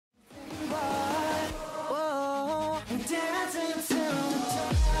Yo,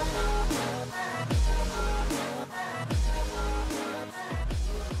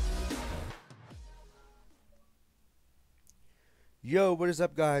 what is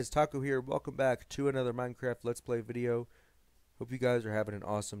up guys? Taco here. Welcome back to another Minecraft Let's Play video. Hope you guys are having an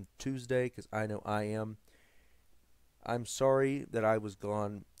awesome Tuesday, because I know I am. I'm sorry that I was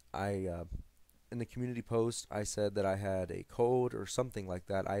gone. In the community post, I said that I had a cold or something like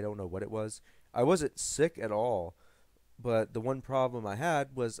that. I don't know what it was. I wasn't sick at all, but the one problem I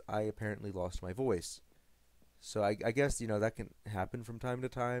had was I apparently lost my voice. So I guess, that can happen from time to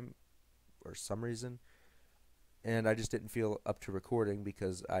time for some reason. And I just didn't feel up to recording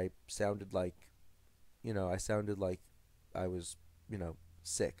because I sounded like, I was,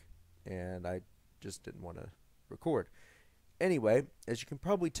 sick, and I just didn't want to record. Anyway, as you can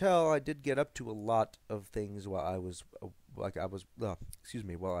probably tell, I did get up to a lot of things while I was, while I was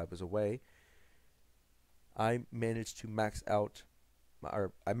away. I managed to I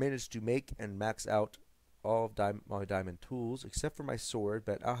managed to make and max out all of my diamond tools, except for my sword,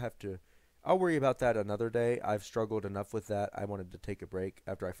 but I'll worry about that another day. I've struggled enough with that. I wanted to take a break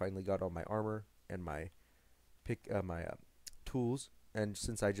after I finally got all my armor and my tools. And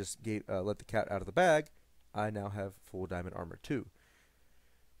since I just let the cat out of the bag, I now have full diamond armor too.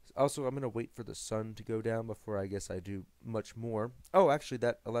 Also, I'm going to wait for the sun to go down before I guess I do much more. Oh, actually,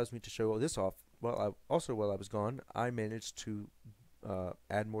 that allows me to show this off. While I was gone, I managed to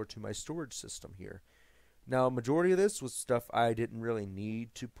add more to my storage system here. Now, a majority of this was stuff I didn't really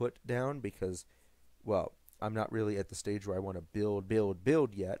need to put down because, well, I'm not really at the stage where I want to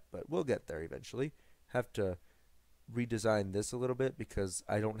build yet, but we'll get there eventually. Have to redesign this a little bit because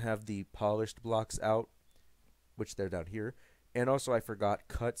I don't have the polished blocks out, which they're down here. And also I forgot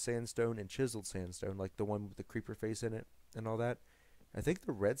cut sandstone and chiseled sandstone, like the one with the creeper face in it and all that. I think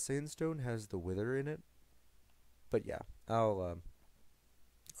the red sandstone has the wither in it. But yeah, I'll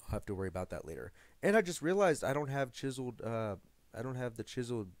have to worry about that later. And I just realized I don't have the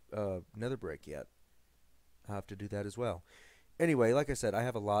chiseled nether brick yet. I'll have to do that as well. Anyway, like I said, I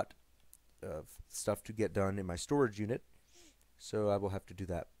have a lot of stuff to get done in my storage unit, so I will have to do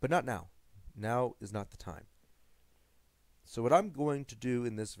that. But not now. Now is not the time. So what I'm going to do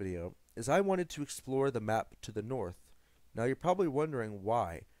in this video is I wanted to explore the map to the north. Now you're probably wondering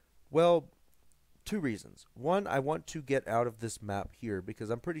why. Well, two reasons. One, I want to get out of this map here because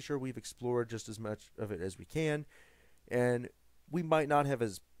I'm pretty sure we've explored just as much of it as we can, and we might not have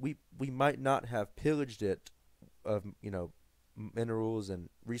pillaged it of minerals and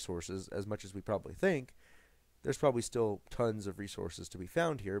resources as much as we probably think. There's probably still tons of resources to be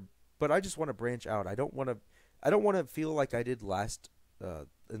found here, but I just want to branch out. I don't want to feel like I did in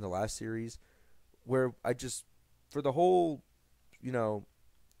the last series, where I just for the whole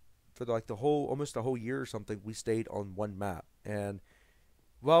almost a whole year or something, we stayed on one map. And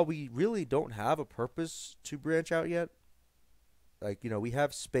while we really don't have a purpose to branch out yet, we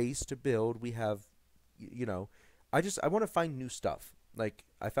have space to build, we have, I want to find new stuff. Like,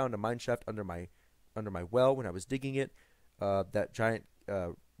 I found a mine shaft under my well when I was digging it, that giant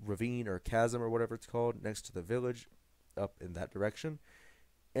ravine or chasm or whatever it's called next to the village up in that direction.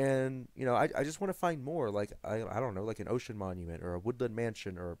 And, I just want to find more, like, I don't know, like an ocean monument or a woodland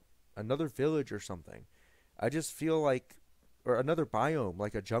mansion or another village or something. I just feel like, or another biome,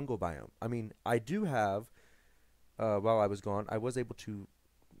 like a jungle biome. I mean, I do have, while I was gone, I was able to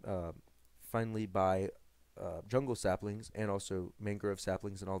finally buy jungle saplings and also mangrove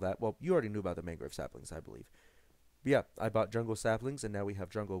saplings and all that. Well, you already knew about the mangrove saplings, I believe. But yeah, I bought jungle saplings and now we have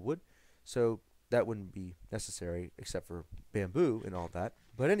jungle wood. So that wouldn't be necessary except for bamboo and all that.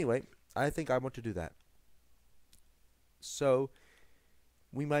 But anyway, I think I want to do that. So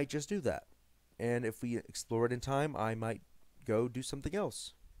we might just do that. And if we explore it in time, I might go do something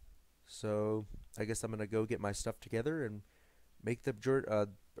else. So I guess I'm going to go get my stuff together and make the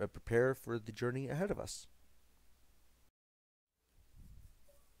prepare for the journey ahead of us.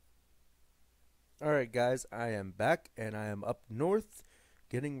 Alright guys, I am back and I am up north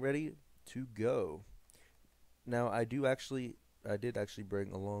getting ready to go. Now I did actually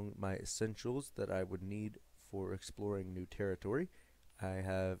bring along my essentials that I would need for exploring new territory. I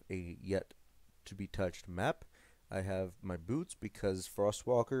have a yet to be touched map. I have my boots because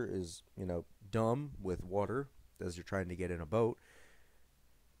Frostwalker is, dumb with water as you're trying to get in a boat.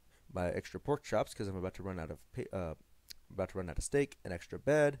 My extra pork chops because I'm about to run out of steak, an extra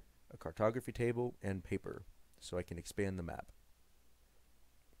bed, a cartography table, and paper so I can expand the map.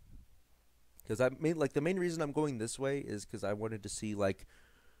 Because the main reason I'm going this way is because I wanted to see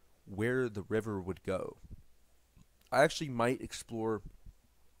where the river would go. I actually might explore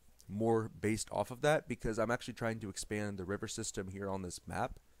more based off of that because I'm actually trying to expand the river system here on this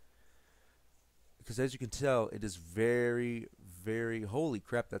map. Because as you can tell, it is very, very, holy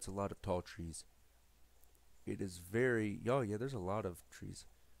crap, that's a lot of tall trees. It is very, oh yeah, there's a lot of trees.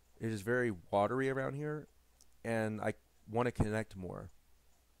 It is very watery around here, and I want to connect more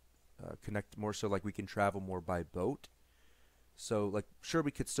so like we can travel more by boat. So like, sure,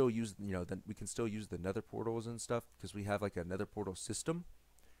 we could still use, then we can still use the nether portals and stuff because we have like a nether portal system.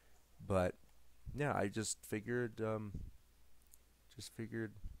 But yeah, I just figured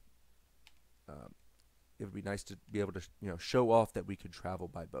it would be nice to be able to show off that we could travel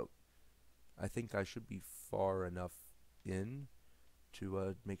by boat. I think I should be far enough in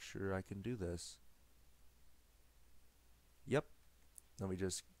to make sure I can do this. Yep. Let me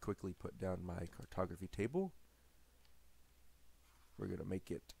just quickly put down my cartography table. We're gonna make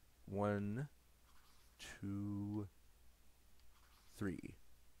it 1, 2, 3.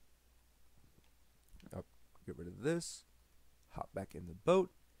 Oh, get rid of this. Hop back in the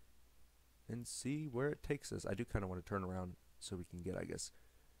boat and see where it takes us. I do kind of want to turn around so we can get, I guess,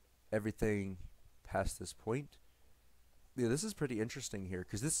 everything past this point. Yeah, this is pretty interesting here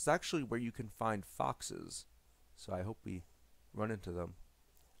because this is actually where you can find foxes. So I hope we run into them.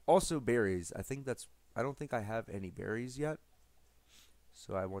 Also berries. I don't think I have any berries yet.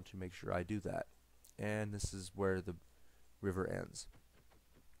 So I want to make sure I do that. And this is where the river ends.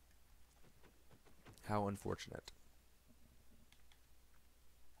 How unfortunate.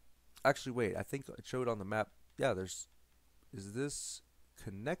 Actually, wait. I think it showed on the map. Yeah, is this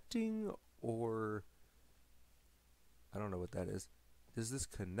connecting or... I don't know what that is. Does this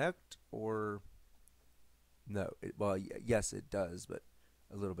connect or... No. Yes, it does, but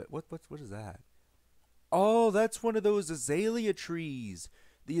a little bit. What is that? Oh, that's one of those azalea trees.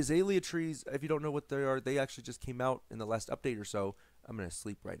 The azalea trees, if you don't know what they are, they actually just came out in the last update or so. I'm going to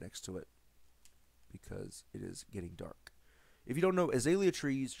sleep right next to it because it is getting dark. If you don't know, azalea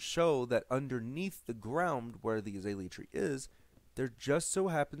trees show that underneath the ground where the azalea tree is, there just so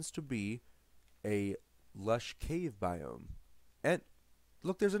happens to be a lush cave biome. And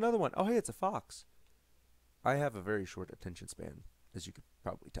look, there's another one. Oh, hey, it's a fox. I have a very short attention span, as you could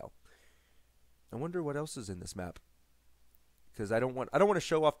probably tell. I wonder what else is in this map, because I don't want to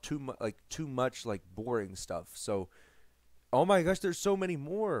show off too much boring stuff. So, oh my gosh, there's so many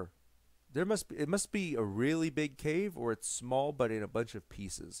more. It must be a really big cave, or it's small but in a bunch of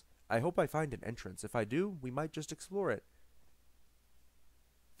pieces. I hope I find an entrance. If I do, we might just explore it.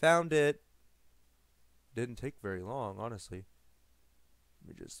 Found it. Didn't take very long, honestly.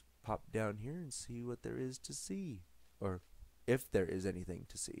 Let me just pop down here and see what there is to see, or if there is anything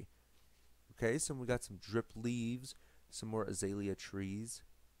to see. Okay, so we got some drip leaves, some more azalea trees,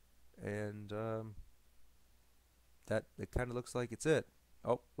 and that kind of looks like it's it.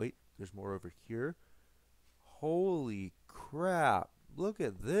 Oh, wait, there's more over here. Holy crap, look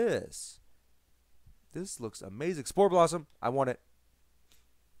at this. This looks amazing. Spore Blossom, I want it.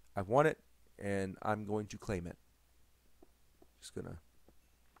 I want it, and I'm going to claim it. Just gonna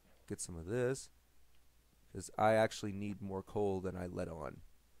get some of this, because I actually need more coal than I let on.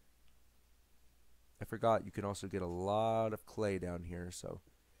 I forgot you can also get a lot of clay down here, so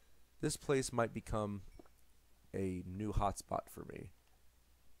this place might become a new hotspot for me.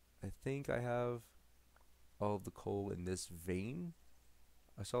 I think I have all of the coal in this vein.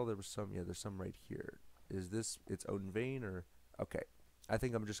 I saw there was some, yeah, there's some right here. Is this its own vein or? Okay, I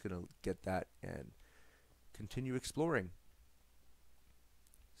think I'm just gonna get that and continue exploring.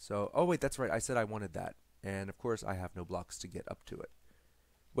 So, oh wait, that's right, I said I wanted that. And of course I have no blocks to get up to it.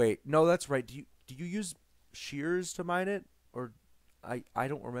 Wait, no, that's right. Do you use shears to mine it, or I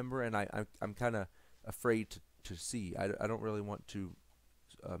don't remember, and I'm kind of afraid to see. I don't really want to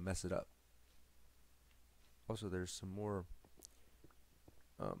mess it up. Also, there's some more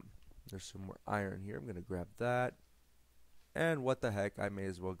iron here. I'm gonna grab that, and what the heck, I may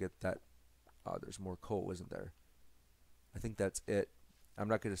as well get that. Oh, there's more coal, isn't there? I think that's it. I'm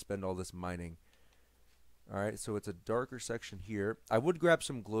not gonna spend all this mining. Alright, so it's a darker section here. I would grab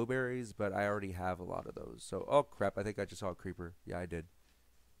some glowberries, but I already have a lot of those. So, oh crap, I think I just saw a creeper. Yeah, I did.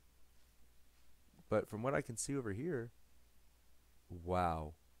 But from what I can see over here,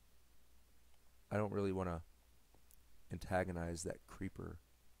 wow. I don't really want to antagonize that creeper,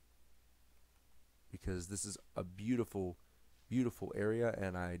 because this is a beautiful, beautiful area,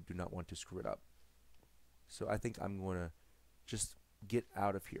 and I do not want to screw it up. So I think I'm going to just get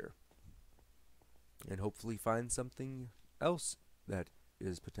out of here and hopefully find something else that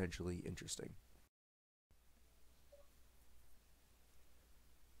is potentially interesting.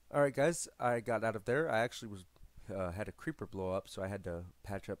 Alright guys, I got out of there. I actually was had a creeper blow up, so I had to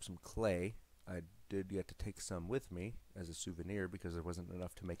patch up some clay. I did get to take some with me as a souvenir because there wasn't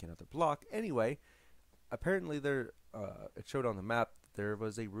enough to make another block. Anyway, apparently it showed on the map that there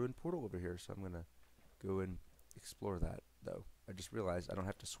was a ruined portal over here, so I'm gonna go and explore that. Though I just realized I don't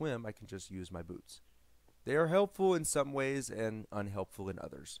have to swim; I can just use my boots. They are helpful in some ways and unhelpful in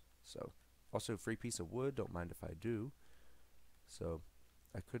others. So, also free piece of wood. Don't mind if I do. So,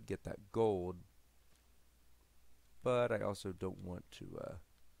 I could get that gold, but I also don't want to.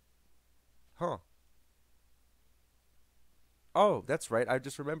 Oh, that's right. I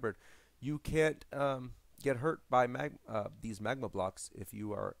just remembered. You can't get hurt by these magma blocks if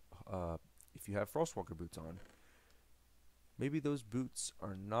you have Frostwalker boots on. Maybe those boots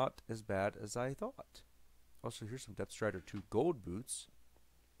are not as bad as I thought. Also, here's some Depth Strider 2 gold boots,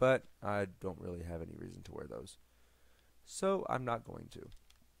 but I don't really have any reason to wear those, so I'm not going to.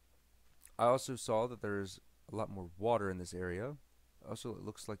 I also saw that there's a lot more water in this area. Also, it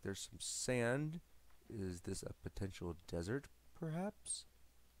looks like there's some sand. Is this a potential desert, perhaps?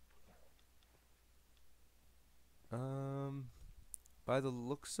 By the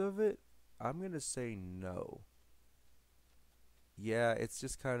looks of it, I'm gonna say no. Yeah, it's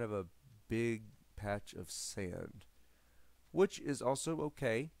just kind of a big patch of sand, which is also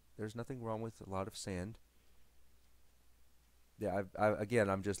okay. There's nothing wrong with a lot of sand. Yeah, again,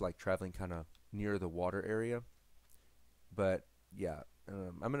 I'm just like traveling kind of near the water area, but yeah,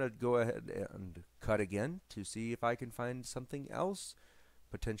 I'm gonna go ahead and cut again to see if I can find something else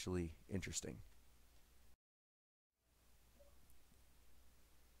potentially interesting.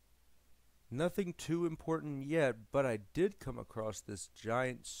 Nothing too important yet, but I did come across this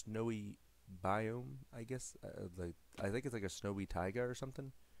giant snowy biome. I guess I think it's like a snowy taiga or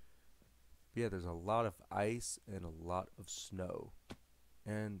something. But yeah, there's a lot of ice and a lot of snow,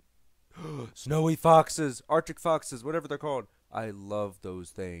 and snowy foxes, Arctic foxes, whatever they're called. I love those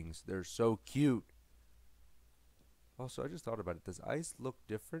things. They're so cute. Also, I just thought about it. Does ice look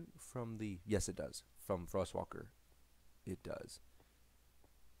different from the? Yes, it does. From Frostwalker, it does.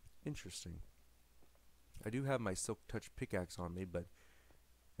 Interesting. I do have my Silk Touch pickaxe on me, but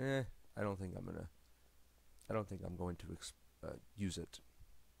I don't think I'm gonna. I don't think I'm going to use it.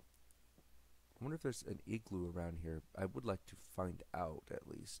 I wonder if there's an igloo around here. I would like to find out at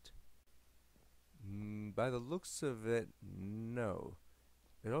least. By the looks of it, no.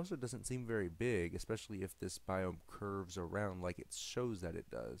 It also doesn't seem very big, especially if this biome curves around like it shows that it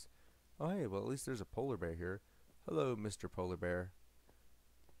does. Oh hey, well at least there's a polar bear here. Hello, Mr. Polar Bear.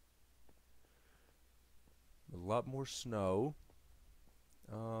 A lot more snow.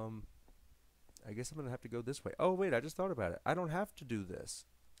 I guess I'm gonna have to go this way. Oh wait, I just thought about it. I don't have to do this.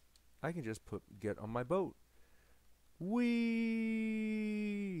 I can just get on my boat. Whee!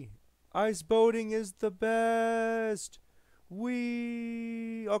 Ice boating is the best.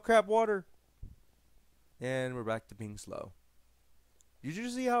 Whee! Oh crap, water. And we're back to being slow. Did you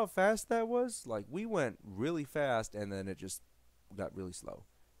see how fast that was? Like, we went really fast and then it just got really slow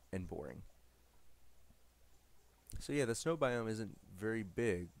and boring. So yeah, the snow biome isn't very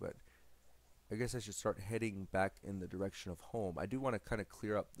big, but I guess I should start heading back in the direction of home. I do want to kind of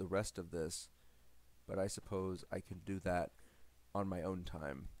clear up the rest of this, but I suppose I can do that on my own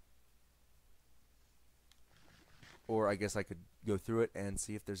time. Or I guess I could go through it and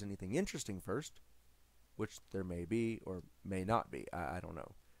see if there's anything interesting first, which there may be or may not be. I don't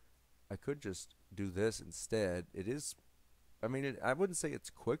know. I could just do this instead. It is, I mean, I wouldn't say it's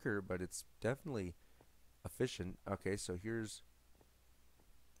quicker, but it's definitely efficient. Okay, so here's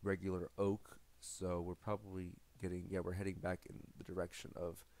regular oak. So we're probably getting, yeah, we're heading back in the direction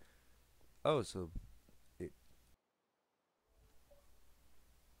of, oh, so it,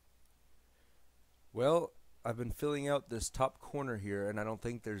 well, I've been filling out this top corner here and I don't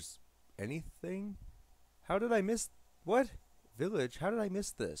think there's anything. How did I miss, what? Village, how did I miss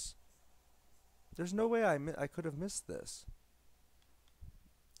this? There's no way I could have missed this.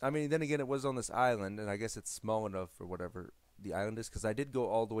 I mean, then again, it was on this island, and I guess it's small enough for whatever the island is, because I did go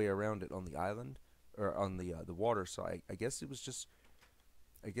all the way around it on the island, or on the water. So I guess it was just,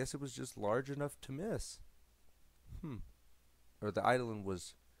 I guess it was just large enough to miss. Or the island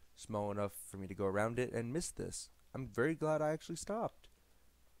was small enough for me to go around it and miss this. I'm very glad I actually stopped,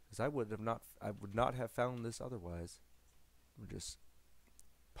 because I would not have found this otherwise. We'll just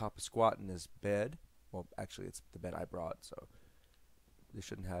pop a squat in his bed. Well, actually, it's the bed I brought, so they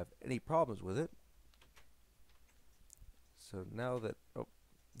shouldn't have any problems with it. So now that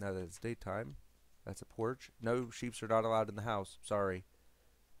it's daytime, that's a porch. No, sheeps are not allowed in the house. Sorry.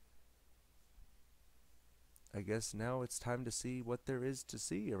 I guess now it's time to see what there is to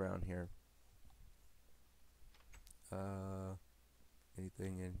see around here.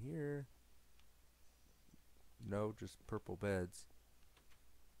 Anything in here? No, just purple beds.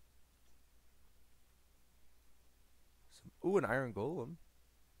 Ooh, an iron golem.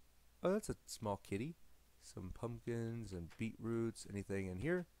 Oh, that's a small kitty. Some pumpkins and beetroots. Anything in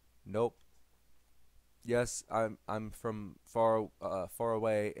here? Nope. Yes, I'm from far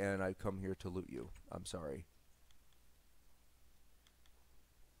away, and I come here to loot you. I'm sorry.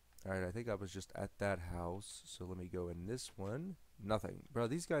 Alright, I think I was just at that house, so let me go in this one. Nothing. Bro,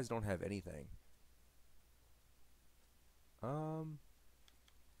 these guys don't have anything.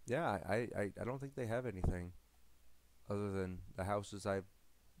 Yeah, I don't think they have anything other than the houses I've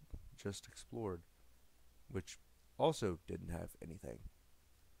just explored, which also didn't have anything.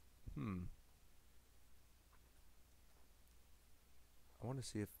 I want to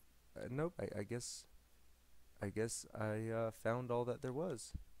see if nope, I guess I found all that there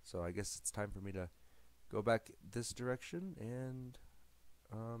was. So I guess it's time for me to go back this direction and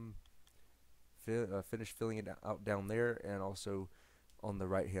finish filling it out down there, and also on the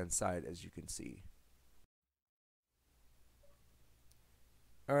right hand side, as you can see.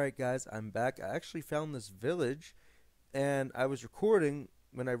 Alright guys, I'm back. I actually found this village, and I was recording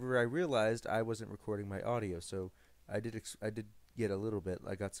whenever I realized I wasn't recording my audio, so I did get a little bit.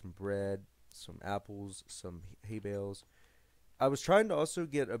 I got some bread, some apples, some hay bales. I was trying to also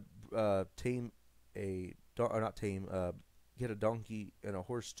get a tame a or not tame get a donkey and a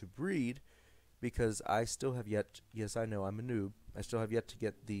horse to breed, because I still have yet. Yes, I know I'm a noob. I still have yet to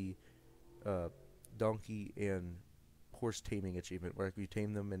get the donkey and horse taming achievement, where you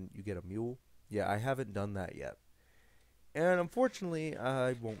tame them and you get a mule. Yeah, I haven't done that yet, and unfortunately,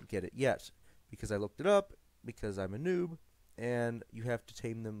 I won't get it yet because I looked it up because I'm a noob, and you have to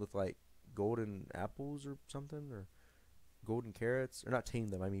tame them with like golden apples or something, or golden carrots, or not tame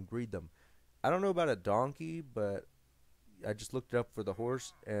them, I mean breed them. I don't know about a donkey, but I just looked it up for the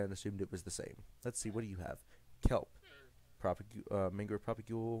horse and assumed it was the same. Let's see, what do you have? Kelp, mango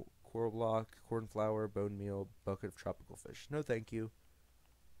propagule, coral block, cornflower, bone meal, bucket of tropical fish. No thank you.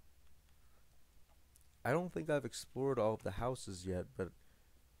 I don't think I've explored all of the houses yet, but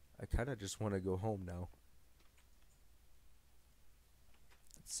I kind of just want to go home now.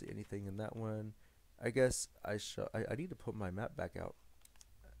 Let's see, anything in that one? I guess I need to put my map back out.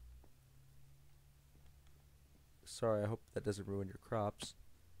 Sorry, I hope that doesn't ruin your crops.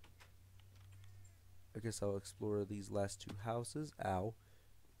 I guess I'll explore these last two houses. Ow.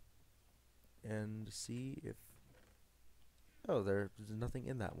 And see if... Oh, there's nothing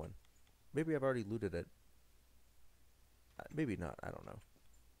in that one. Maybe I've already looted it. Maybe not, I don't know.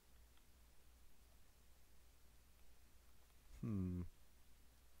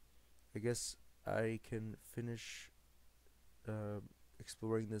 I guess I can finish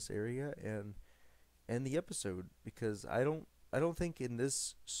exploring this area and end the episode, because I don't think in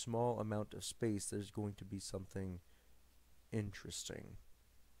this small amount of space there's going to be something interesting.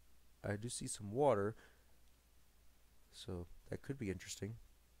 I do see some water, so that could be interesting.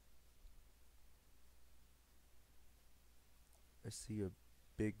 I see a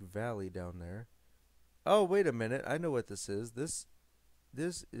big valley down there. Oh, wait a minute. I know what this is. This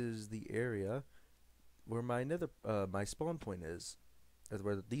is the area where my spawn point is,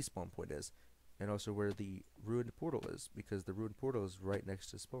 where the spawn point is, and also where the ruined portal is, because the ruined portal is right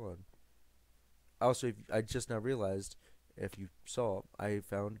next to spawn. Also, I just now realized, if you saw, I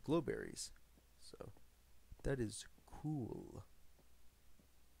found glowberries, so that is cool.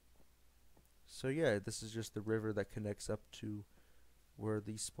 So yeah, this is just the river that connects up to where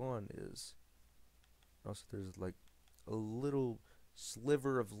the spawn is. Also, there's like a little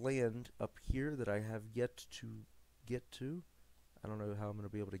sliver of land up here that I have yet to get to. I don't know how I'm going to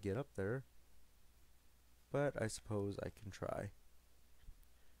be able to get up there, but I suppose I can try.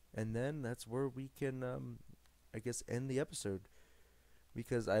 And then that's where we can, I guess, end the episode,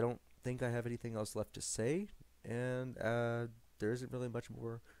 because I don't think I have anything else left to say, and there isn't really much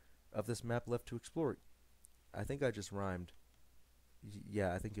more of this map left to explore. I think I just rhymed.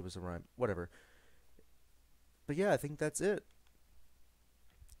 Yeah, I think it was a rhyme. Whatever. But yeah, I think that's it.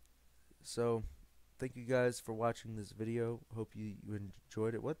 So, thank you guys for watching this video. Hope you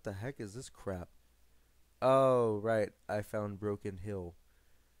enjoyed it. What the heck is this crap? Oh, right. I found Broken Hill.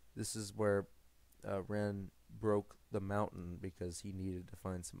 This is where Ren broke the mountain because he needed to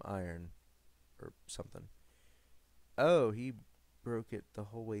find some iron or something. Oh, he broke it the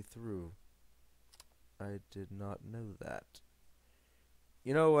whole way through. I did not know that.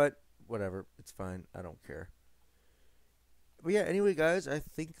 You know what? Whatever. It's fine. I don't care. But yeah, anyway, guys, I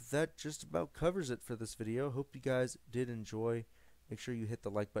think that just about covers it for this video. Hope you guys did enjoy. Make sure you hit the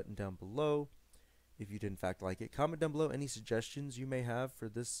like button down below. if you did in fact like it. Comment down below any suggestions you may have for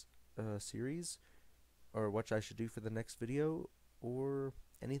this series, or what I should do for the next video, or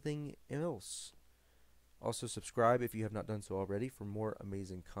anything else. Also subscribe if you have not done so already for more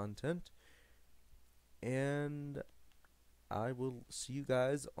amazing content. And I will see you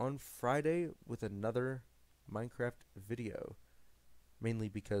guys on Friday with another Minecraft video. Mainly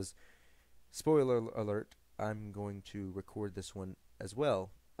because, spoiler alert, I'm going to record this one as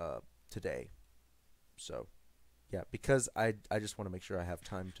well today. So, yeah, because I just want to make sure I have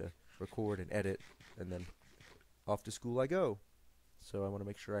time to record and edit, and then off to school I go. So I want to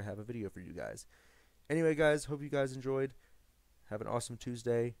make sure I have a video for you guys. Anyway, guys, hope you guys enjoyed. Have an awesome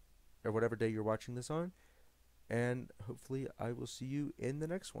Tuesday, or whatever day you're watching this on. And hopefully I will see you in the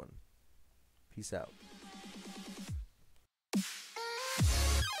next one. Peace out.